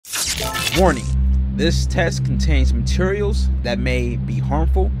Warning, this test contains materials that may be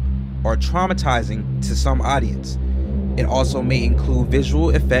harmful or traumatizing to some audience. It also may include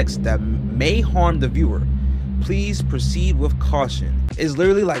visual effects that may harm the viewer. Please proceed with caution. It's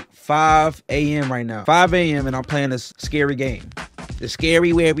literally like 5 a.m. right now. 5 a.m. and I'm playing this scary game. The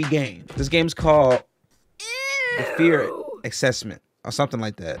scary wary game. This game's called the Fear Assessment or something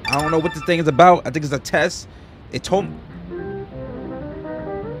like that. I don't know what this thing is about. I think it's a test. It told me.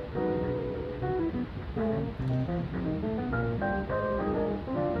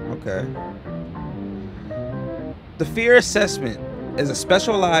 Okay. The Fear Assessment is a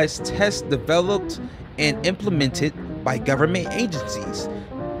specialized test developed and implemented by government agencies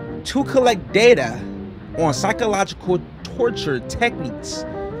to collect data on psychological torture techniques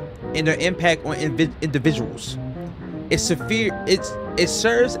and their impact on individuals. It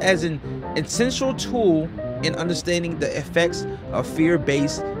serves as an essential tool in understanding the effects of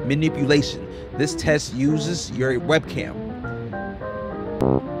fear-based manipulation. This test uses your webcam.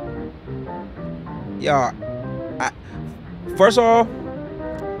 Y'all, first of all,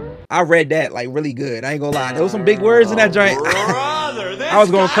 I read that like really good. I ain't gonna lie. There was some big words in that joint. I was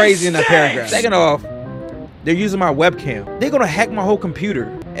going crazy in that paragraph. Second off, they're using my webcam. They're gonna hack my whole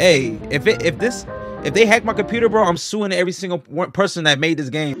computer. Hey, if they hack my computer, bro, I'm suing every single person that made this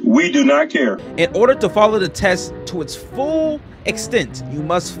game. We do not care. In order to follow the test to its full extent, you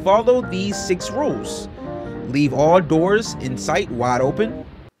must follow these 6 rules. Leave all doors in sight wide open.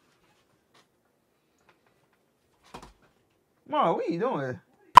 Mom, what are you doing?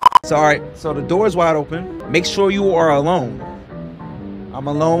 Sorry, so the door is wide open. Make sure you are alone. I'm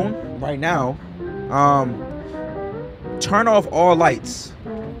alone right now. Turn off all lights.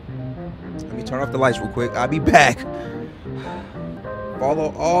 Let me turn off the lights real quick. I'll be back.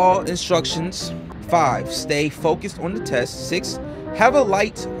 Follow all instructions. 5, stay focused on the test. 6, have a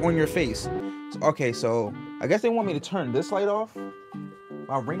light on your face. Okay, so I guess they want me to turn this light off.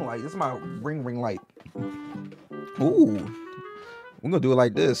 My ring light. This is my ring light. Ooh. We're gonna do it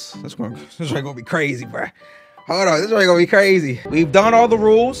like this. This is gonna be crazy, bro. Hold on, this is gonna be crazy. We've done all the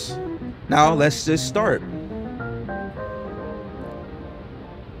rules. Now let's just start.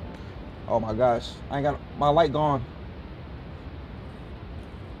 Oh my gosh, I ain't got my light gone.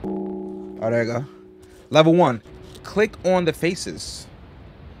 Oh, there you go. Level 1, click on the faces.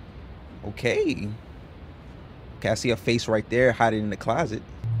 Okay. Okay, I see a face right there hiding in the closet.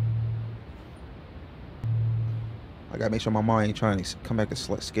 I gotta make sure my mom ain't trying to come back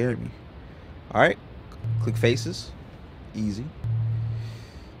and scare me. All right, click faces, easy.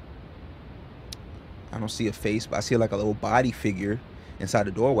 I don't see a face, but I see like a little body figure inside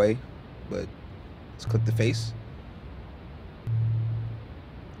the doorway. But let's click the face.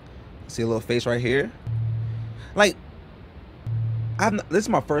 I see a little face right here. Like, this is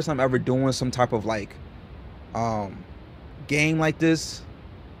my first time ever doing some type of like game like this.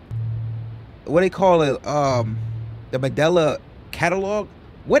 What they call it? The Mandela catalog.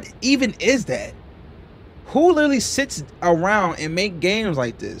 What even is that? Who literally sits around and make games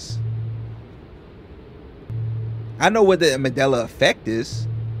like this? I know what the Mandela effect is.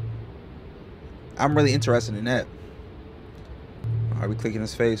 I'm really interested in that. Are we clicking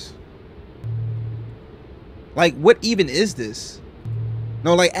his face? Like, what even is this?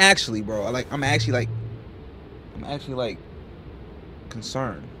 No, like, actually, bro. Like, I'm actually like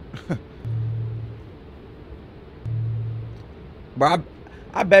concerned. Bro,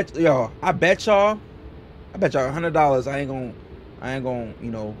 I bet y'all $100 I ain't gonna, you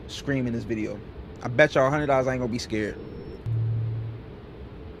know, scream in this video. I bet y'all $100 I ain't gonna be scared.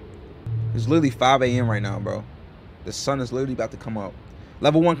 It's literally 5 a.m. right now, bro. The sun is literally about to come up.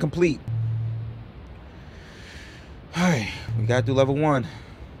 Level 1 complete. Alright, we gotta do level 1.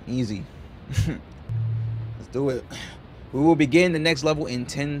 Easy. Let's do it. We will begin the next level in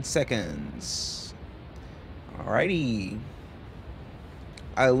 10 seconds. Alrighty.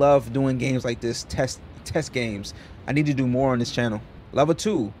 I love doing games like this, test games. I need to do more on this channel. Level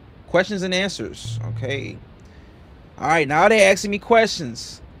 2, questions and answers. Okay. All right, now they're asking me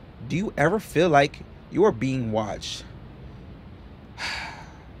questions. Do you ever feel like you are being watched?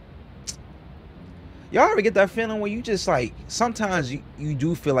 Y'all ever get that feeling when you just like, sometimes you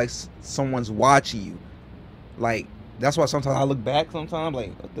do feel like someone's watching you? Like, that's why sometimes I look back sometimes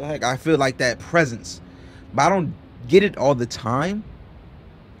like, what the heck? I feel like that presence. But I don't get it all the time.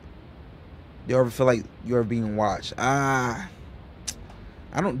 Do you ever feel like you're being watched? I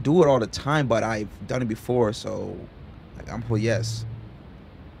don't do it all the time, but I've done it before, so like, I'm for yes.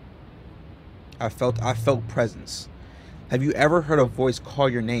 I felt presence. Have you ever heard a voice call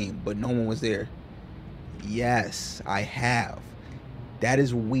your name but no one was there? Yes, I have. That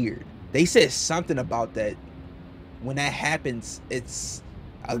is weird. They said something about that. When that happens, it's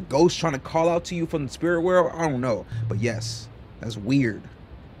a ghost trying to call out to you from the spirit world. I don't know. But yes, that's weird.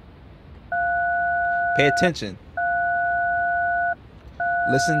 Pay attention.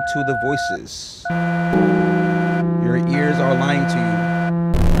 Listen to the voices. Your ears are lying to you.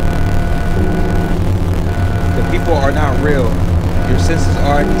 The people are not real. Your senses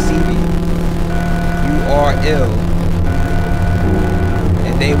are deceiving. You are ill.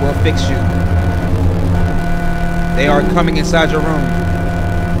 And they will fix you. They are coming inside your room.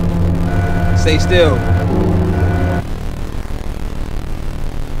 Stay still.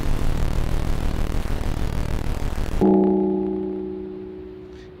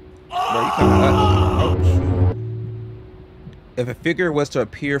 If a figure was to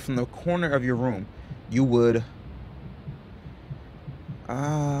appear from the corner of your room, you would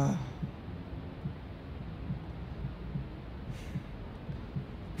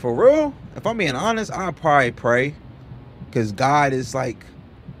for real, if I'm being honest, I'd probably pray, because God is like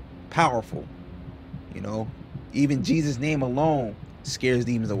powerful, you know. Even Jesus' name alone scares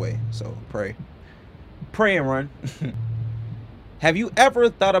demons away. So pray and run. Have you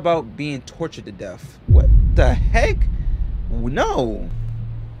ever thought about being tortured to death? What the heck? No.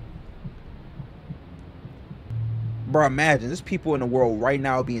 Bro, imagine there's people in the world right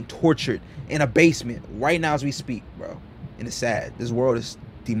now being tortured in a basement right now as we speak, bro. And it's sad. This world is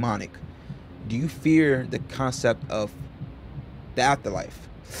demonic. Do you fear the concept of the afterlife?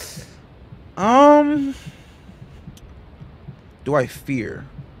 Do I fear?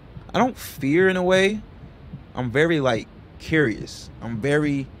 I don't fear in a way. I'm very like curious. I'm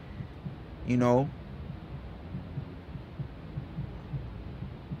very, you know,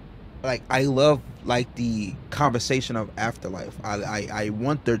 like I love like the conversation of afterlife. I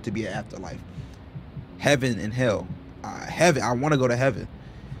want there to be an afterlife, heaven and hell. Heaven, I want to go to heaven.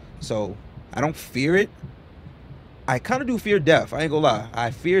 So I don't fear it. I kind of do fear death. I ain't gonna lie.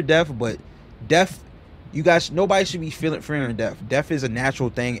 I fear death, but death, you guys, nobody should be fearing death. Death is a natural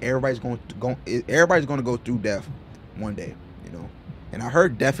thing. Everybody's going to go through death one day, you know. And I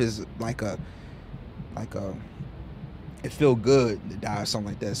heard death is like a it feel good to die or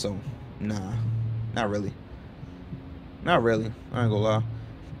something like that. So nah, not really. Not really. I ain't gonna lie.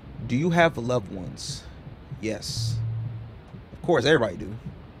 Do you have loved ones? Yes. Of course, everybody do.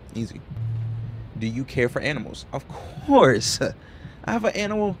 Easy. Do you care for animals? Of course. I have an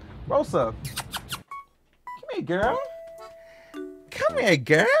animal. Rosa. Come here, girl. Come here,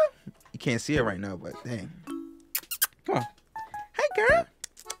 girl. You can't see it right now, but dang. Come on. Hey, girl.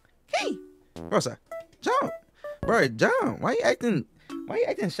 Hey. Rosa. Jump. Bro, jump. Why you acting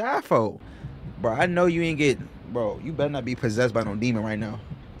shy for? Bro, I know you ain't getting. Bro, you better not be possessed by no demon right now.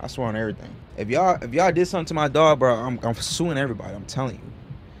 I swear on everything. If y'all did something to my dog, bro, I'm suing everybody. I'm telling you.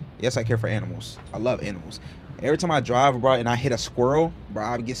 Yes, I care for animals. I love animals. Every time I drive, bro, and I hit a squirrel, bro,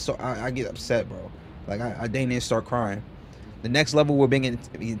 I get upset, bro. Like I dang near start crying. The next level we're being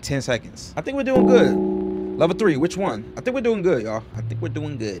in 10 seconds. I think we're doing good. Level 3, which one? I think we're doing good, y'all. I think we're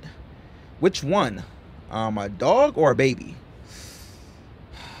doing good. Which one? A dog or a baby?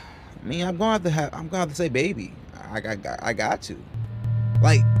 I mean, I'm gonna have to say baby. I got to.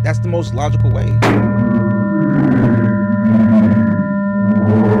 Like, that's the most logical way.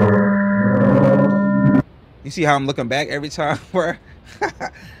 You see how I'm looking back every time, bro?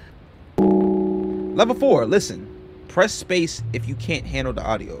 Level 4, listen. Press space if you can't handle the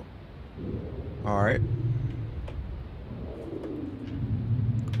audio. Alright.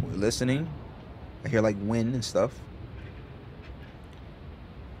 We're listening. I hear like wind and stuff.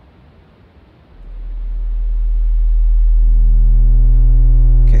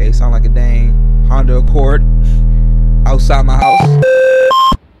 Okay, sound like a dang Honda Accord outside my house.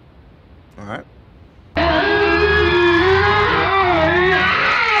 Alright.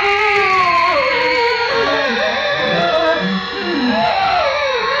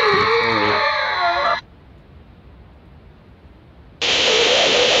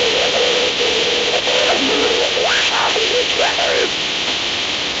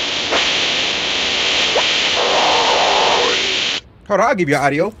 Hold on, I'll give you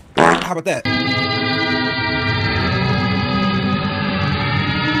audio. How about that?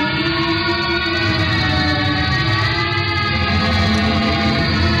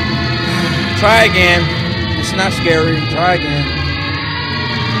 Try again. It's not scary. Try again.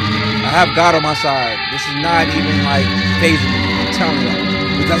 I have God on my side. This is not even like phasing me. I'm telling you.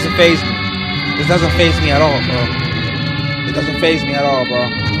 This doesn't phase me. This doesn't phase me at all, bro. It doesn't phase me at all, bro.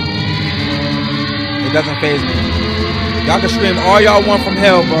 It doesn't phase me. Y'all can scream all y'all want from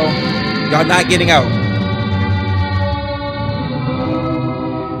hell, bro. Y'all not getting out.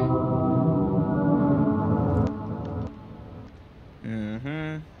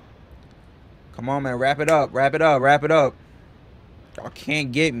 on, man. Wrap it up. Wrap it up. Wrap it up. Y'all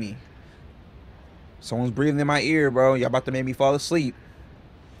can't get me. Someone's breathing in my ear, bro. Y'all about to make me fall asleep.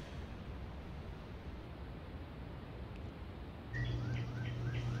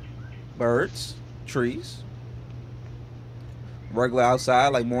 Birds. Trees. Regular outside,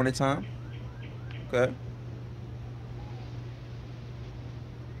 like morning time. Okay.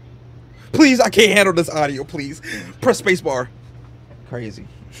 Please, I can't handle this audio, please. Press spacebar. Crazy.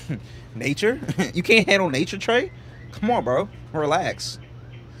 Nature? You can't handle nature, Trey? Come on, bro. Relax.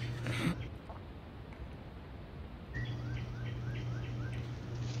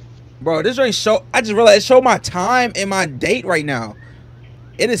 Bro, this ain't show. I just realized it showed my time and my date right now.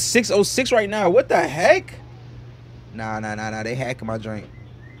 It is 6:06 right now. What the heck? Nah. They hacking my joint.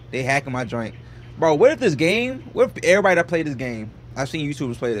 They hacking my joint. Bro, what if this game? What if everybody that played this game? I've seen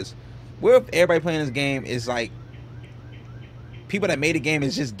YouTubers play this. What if everybody playing this game is like people that made the game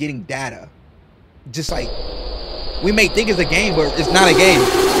is just getting data? Just like we may think it's a game, but it's not a game.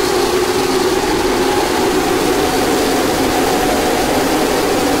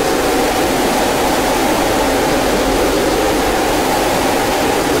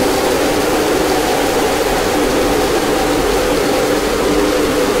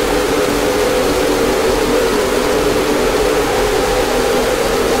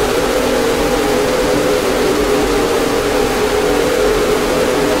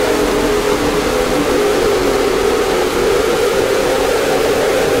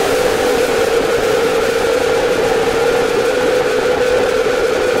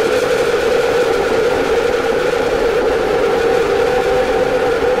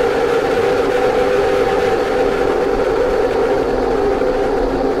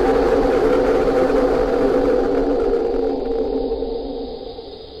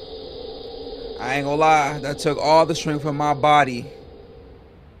 I ain't gonna lie, that took all the strength from my body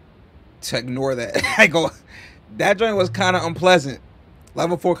to ignore that. That joint was kind of unpleasant.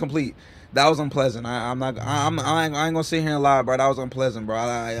 Level 4 complete. That was unpleasant. I ain't gonna sit here and lie, bro. That was unpleasant, bro.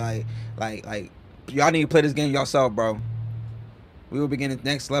 Like y'all need to play this game yourself, bro. We will begin the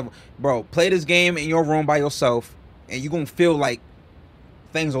next level, bro. Play this game in your room by yourself, and you gonna feel like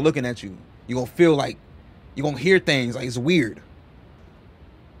things are looking at you. You gonna feel like you gonna hear things. Like it's weird.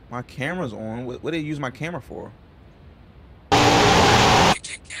 My camera's on. What did they use my camera for?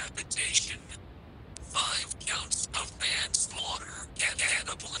 Decapitation. 5 counts of manslaughter and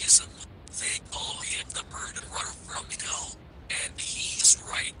cannibalism. They call him the murderer from hell, and he's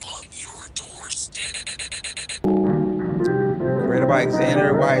right on your doorstep. Created by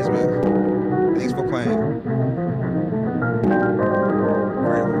Xander Wiseman. Thanks for playing. Created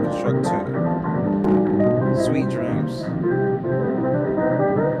by Construct 2. Sweet dreams.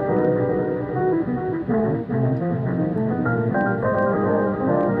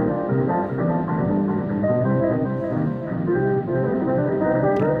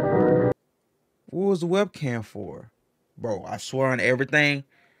 What was the webcam for? Bro, I swear on everything.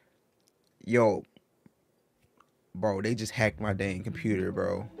 Yo. Bro, they just hacked my dang computer,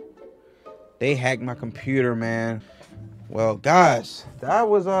 bro. They hacked my computer, man. Well, guys, that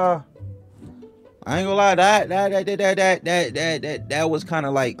was I ain't gonna lie, that was kind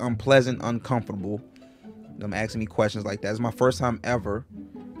of like unpleasant, uncomfortable. Them asking me questions like that. It's my first time ever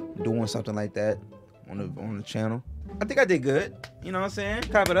doing something like that on the channel. I think I did good. You know what I'm saying?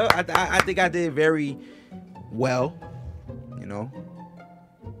 Clap it up. I think I did very well. You know.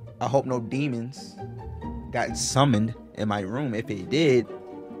 I hope no demons got summoned in my room. If it did,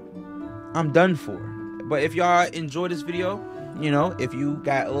 I'm done for. But if y'all enjoyed this video, you know, if you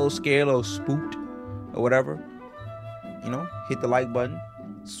got a little scared, a little spooked, or whatever, you know, hit the like button,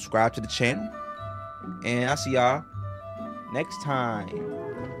 subscribe to the channel, and I'll see y'all next time.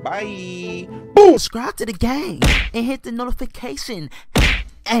 Bye. Boom. Subscribe to the gang and hit the notification.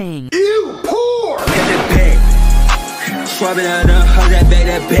 Dang. You poor. Get that bag. Swab it out of how that bag.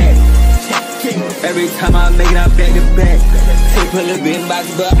 Every time I make it, I bag it back. Take a little bit in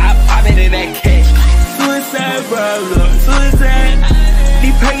box, but I been in that cash. Suicide, bro, suicide.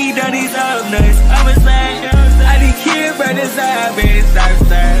 These peggy done these up nuts. I'm a slide. I need kids, but this I've been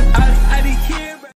outside.